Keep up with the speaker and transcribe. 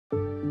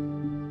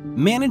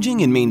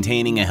Managing and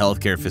maintaining a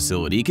healthcare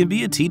facility can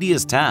be a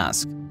tedious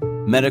task.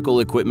 Medical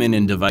equipment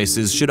and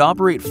devices should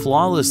operate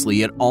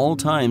flawlessly at all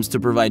times to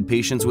provide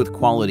patients with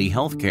quality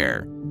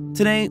healthcare.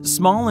 Today,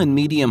 small and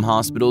medium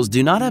hospitals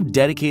do not have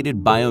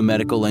dedicated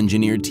biomedical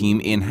engineer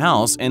team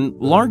in-house and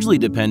largely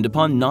depend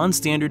upon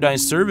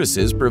non-standardized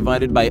services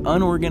provided by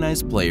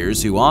unorganized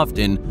players who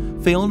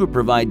often fail to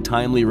provide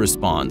timely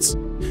response,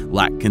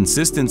 lack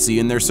consistency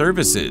in their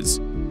services,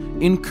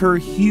 incur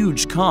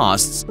huge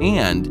costs,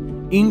 and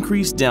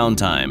increased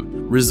downtime,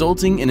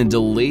 resulting in a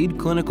delayed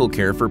clinical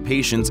care for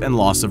patients and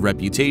loss of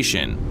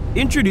reputation.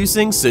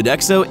 Introducing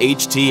Sodexo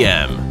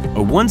HTM,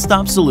 a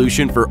one-stop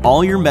solution for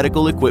all your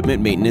medical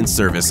equipment maintenance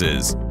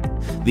services.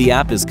 The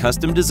app is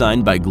custom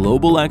designed by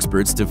global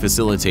experts to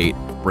facilitate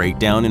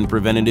breakdown and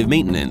preventative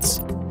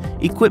maintenance,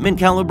 equipment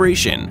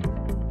calibration,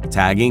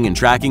 tagging and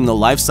tracking the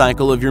life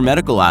cycle of your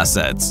medical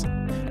assets,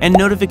 and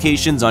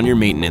notifications on your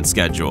maintenance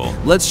schedule.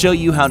 Let's show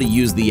you how to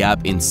use the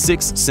app in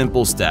 6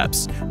 simple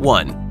steps.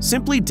 1.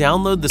 Simply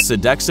download the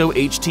Sodexo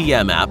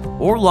HTM app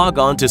or log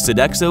on to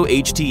Sodexo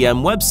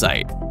HTM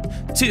website.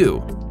 2.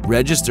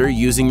 Register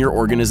using your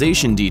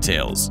organization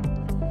details.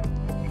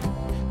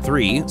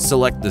 3.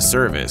 Select the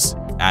service,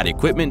 add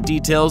equipment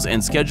details,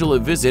 and schedule a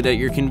visit at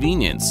your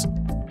convenience.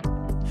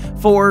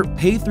 4.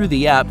 Pay through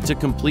the app to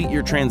complete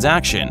your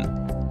transaction.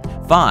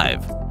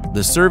 5.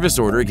 The service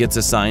order gets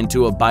assigned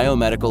to a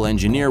biomedical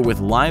engineer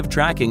with live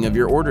tracking of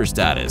your order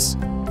status.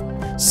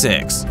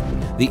 6.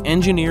 The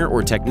engineer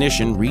or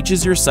technician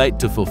reaches your site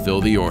to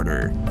fulfill the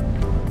order.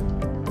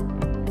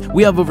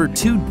 We have over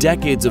 2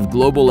 decades of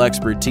global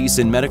expertise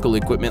in medical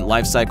equipment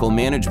lifecycle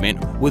management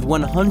with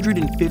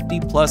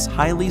 150+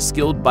 highly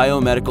skilled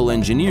biomedical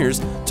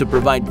engineers to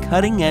provide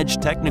cutting-edge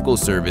technical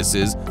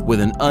services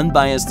with an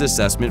unbiased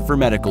assessment for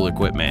medical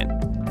equipment.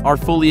 Our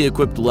fully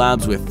equipped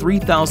labs with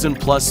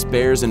 3,000+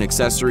 spares and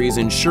accessories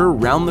ensure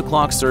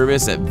round-the-clock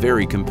service at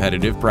very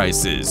competitive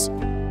prices.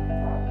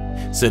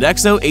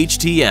 Sodexo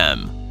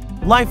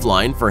HTM,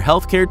 Lifeline for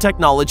Healthcare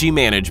Technology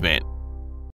Management.